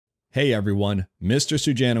Hey everyone, Mr.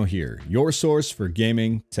 Sujano here, your source for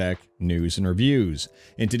gaming, tech, news, and reviews.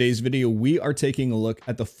 In today's video, we are taking a look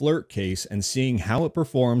at the Flirc case and seeing how it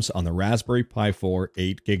performs on the Raspberry Pi 4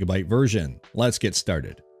 8GB version. Let's get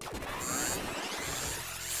started.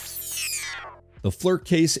 The Flirc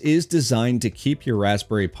case is designed to keep your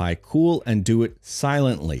Raspberry Pi cool and do it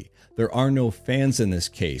silently. There are no fans in this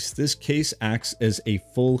case. This case acts as a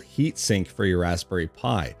full heat sink for your Raspberry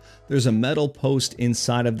Pi. There's a metal post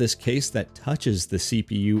inside of this case that touches the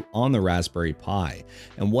CPU on the Raspberry Pi.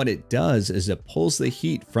 And what it does is it pulls the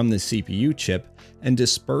heat from the CPU chip and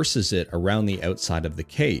disperses it around the outside of the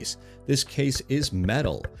case. This case is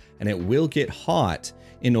metal and it will get hot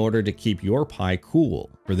in order to keep your Pi cool.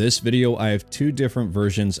 For this video, I have two different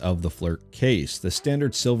versions of the Flirc case, the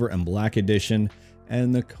standard silver and black edition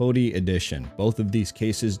and the Kodi edition. Both of these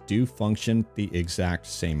cases do function the exact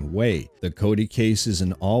same way. The Kodi case is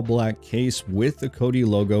an all black case with the Kodi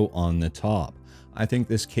logo on the top. I think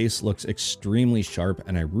this case looks extremely sharp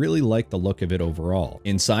and I really like the look of it overall.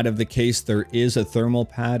 Inside of the case, there is a thermal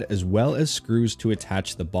pad as well as screws to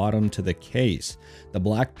attach the bottom to the case. The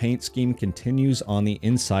black paint scheme continues on the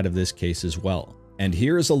inside of this case as well. And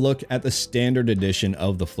here is a look at the standard edition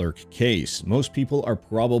of the Flirc case. Most people are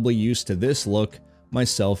probably used to this look,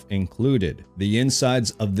 myself included. The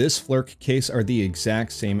insides of this Flirc case are the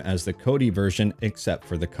exact same as the Kodi version except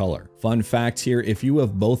for the color. Fun fact here, if you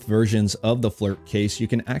have both versions of the Flirc case, you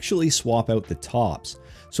can actually swap out the tops.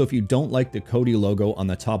 So if you don't like the Kodi logo on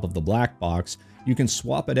the top of the black box, you can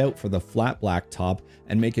swap it out for the flat black top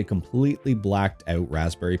and make a completely blacked out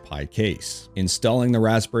Raspberry Pi case. Installing the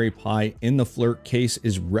Raspberry Pi in the Flirc case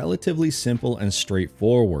is relatively simple and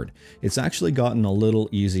straightforward. It's actually gotten a little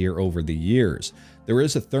easier over the years. There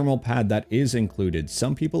is a thermal pad that is included.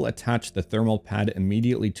 Some people attach the thermal pad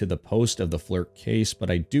immediately to the post of the Flirc case, but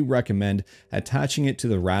I do recommend attaching it to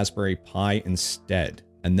the Raspberry Pi instead.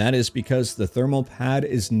 And that is because the thermal pad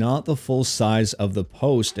is not the full size of the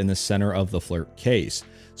post in the center of the Flirc case.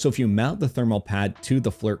 So if you mount the thermal pad to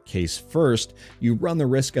the Flirc case first, you run the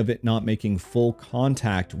risk of it not making full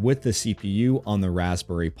contact with the CPU on the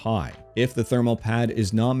Raspberry Pi. If the thermal pad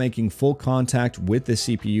is not making full contact with the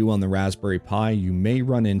CPU on the Raspberry Pi, you may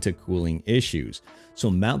run into cooling issues. So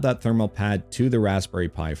mount that thermal pad to the Raspberry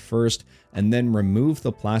Pi first, and then remove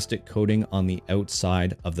the plastic coating on the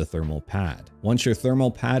outside of the thermal pad. Once your thermal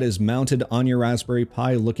pad is mounted on your Raspberry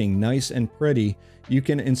Pi looking nice and pretty, you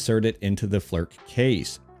can insert it into the Flirc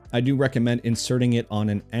case. I do recommend inserting it on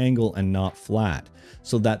an angle and not flat,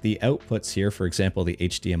 so that the outputs here, for example, the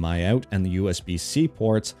HDMI out and the USB-C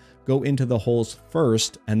ports, go into the holes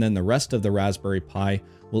first, and then the rest of the Raspberry Pi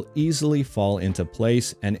will easily fall into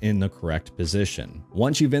place and in the correct position.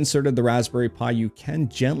 Once you've inserted the Raspberry Pi, you can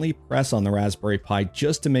gently press on the Raspberry Pi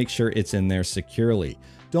just to make sure it's in there securely.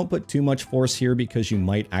 Don't put too much force here because you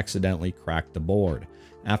might accidentally crack the board.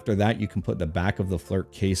 After that, you can put the back of the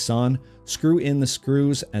Flirc case on, screw in the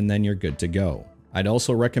screws, and then you're good to go. I'd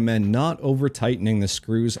also recommend not over tightening the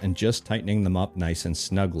screws and just tightening them up nice and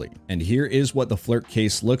snugly. And here is what the Flirc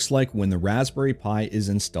case looks like when the Raspberry Pi is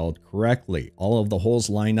installed correctly. All of the holes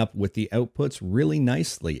line up with the outputs really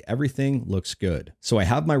nicely. Everything looks good. So I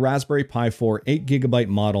have my Raspberry Pi 4 8GB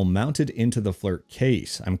model mounted into the Flirc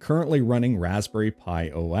case. I'm currently running Raspberry Pi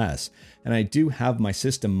OS, and I do have my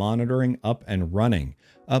system monitoring up and running.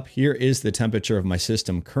 Up here is the temperature of my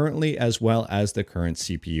system currently, as well as the current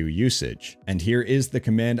CPU usage. And here is the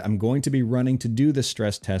command I'm going to be running to do the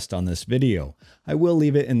stress test on this video. I will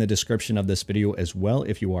leave it in the description of this video as well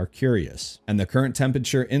if you are curious. And the current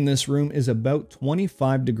temperature in this room is about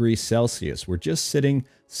 25 degrees Celsius. We're just sitting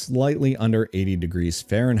slightly under 80 degrees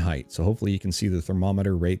Fahrenheit. So hopefully you can see the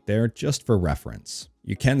thermometer right there just for reference.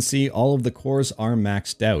 You can see all of the cores are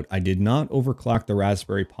maxed out. I did not overclock the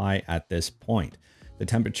Raspberry Pi at this point. The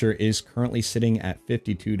temperature is currently sitting at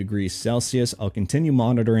 52 degrees Celsius. I'll continue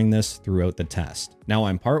monitoring this throughout the test. Now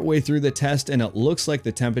I'm partway through the test and it looks like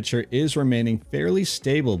the temperature is remaining fairly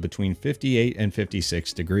stable between 58 and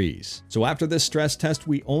 56 degrees. So after this stress test,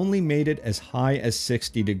 we only made it as high as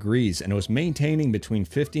 60 degrees and it was maintaining between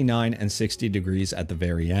 59 and 60 degrees at the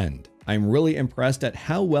very end. I'm really impressed at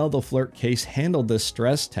how well the Flirc case handled this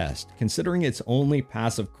stress test, considering it's only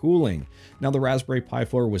passive cooling. Now the Raspberry Pi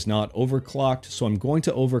 4 was not overclocked, so I'm going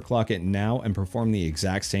to overclock it now and perform the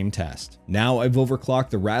exact same test. Now I've overclocked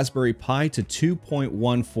the Raspberry Pi to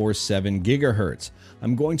 2.147 gigahertz.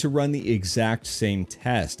 I'm going to run the exact same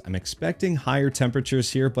test. I'm expecting higher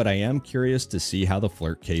temperatures here, but I am curious to see how the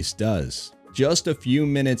Flirc case does. Just a few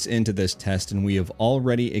minutes into this test and we have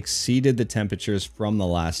already exceeded the temperatures from the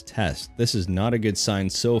last test. This is not a good sign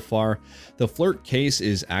so far. The Flirc case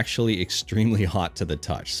is actually extremely hot to the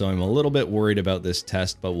touch, so I'm a little bit worried about this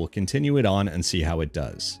test, but we'll continue it on and see how it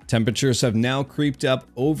does. Temperatures have now creeped up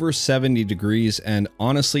over 70 degrees, and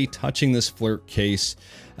honestly, touching this Flirc case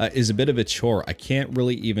is a bit of a chore. I can't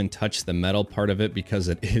really even touch the metal part of it because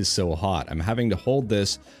it is so hot. I'm having to hold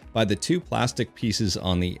this by the two plastic pieces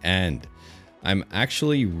on the end. I'm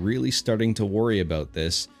actually really starting to worry about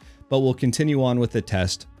this, but we'll continue on with the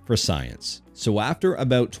test for science. So after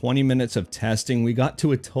about 20 minutes of testing, we got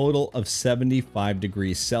to a total of 75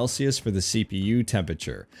 degrees Celsius for the CPU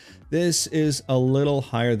temperature. This is a little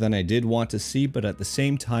higher than I did want to see, but at the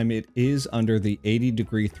same time, it is under the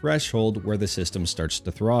 80-degree threshold where the system starts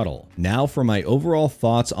to throttle. Now for my overall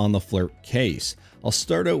thoughts on the Flirc case. I'll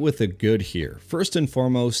start out with the good here. First and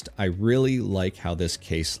foremost, I really like how this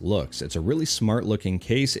case looks. It's a really smart looking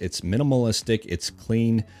case. It's minimalistic, it's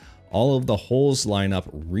clean. All of the holes line up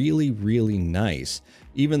really, really nice.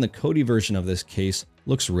 Even the Kodi version of this case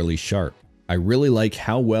looks really sharp. I really like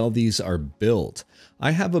how well these are built.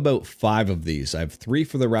 I have about 5 of these. I have 3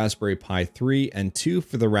 for the Raspberry Pi 3 and 2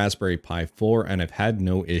 for the Raspberry Pi 4, and I've had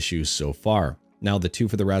no issues so far. Now, the 2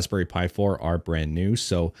 for the Raspberry Pi 4 are brand new,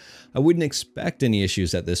 so I wouldn't expect any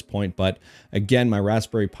issues at this point, but again, my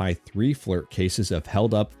Raspberry Pi 3 Flirc cases have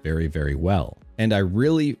held up very, very well. And I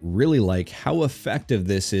really, really like how effective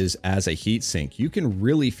this is as a heatsink. You can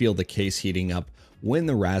really feel the case heating up when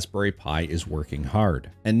the Raspberry Pi is working hard.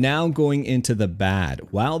 And now going into the bad.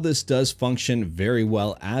 While this does function very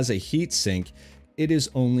well as a heatsink, it is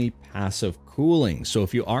only passive cooling. So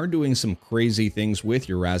if you are doing some crazy things with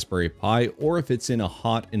your Raspberry Pi, or if it's in a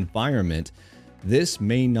hot environment, this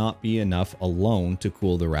may not be enough alone to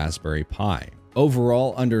cool the Raspberry Pi.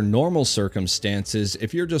 Overall, under normal circumstances,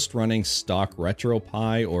 if you're just running stock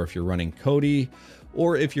RetroPie, or if you're running Kodi,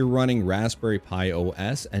 or if you're running Raspberry Pi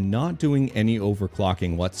OS and not doing any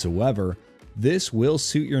overclocking whatsoever, this will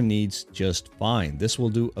suit your needs just fine. This will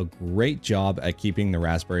do a great job at keeping the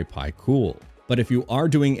Raspberry Pi cool. But if you are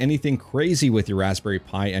doing anything crazy with your Raspberry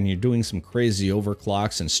Pi and you're doing some crazy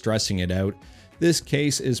overclocks and stressing it out, this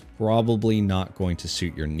case is probably not going to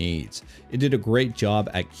suit your needs. It did a great job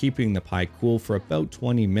at keeping the Pi cool for about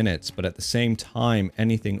 20 minutes, but at the same time,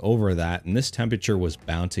 anything over that, and this temperature was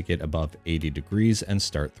bound to get above 80 degrees and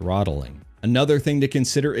start throttling. Another thing to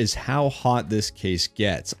consider is how hot this case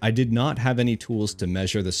gets. I did not have any tools to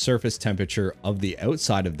measure the surface temperature of the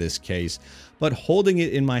outside of this case, but holding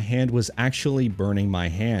it in my hand was actually burning my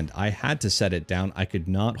hand. I had to set it down. I could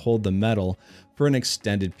not hold the metal for an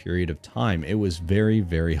extended period of time. It was very,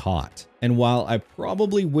 very hot. And while I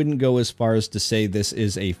probably wouldn't go as far as to say this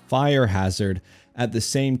is a fire hazard, at the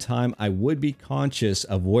same time, I would be conscious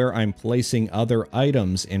of where I'm placing other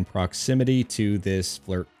items in proximity to this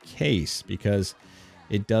Flirc case because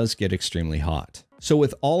it does get extremely hot. So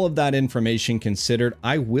with all of that information considered,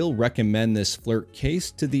 I will recommend this Flirc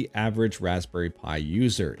case to the average Raspberry Pi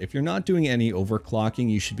user. If you're not doing any overclocking,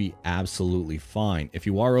 you should be absolutely fine. If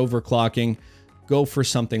you are overclocking, go for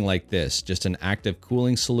something like this, just an active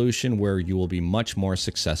cooling solution where you will be much more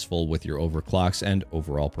successful with your overclocks and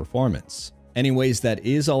overall performance. Anyways, that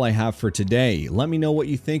is all I have for today. Let me know what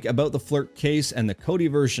you think about the Flirc case and the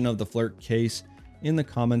Kodi version of the Flirc case in the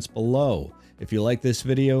comments below. If you like this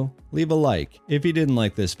video, leave a like. If you didn't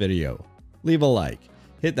like this video, leave a like.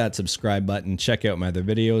 Hit that subscribe button, check out my other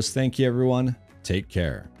videos. Thank you everyone. Take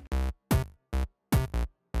care.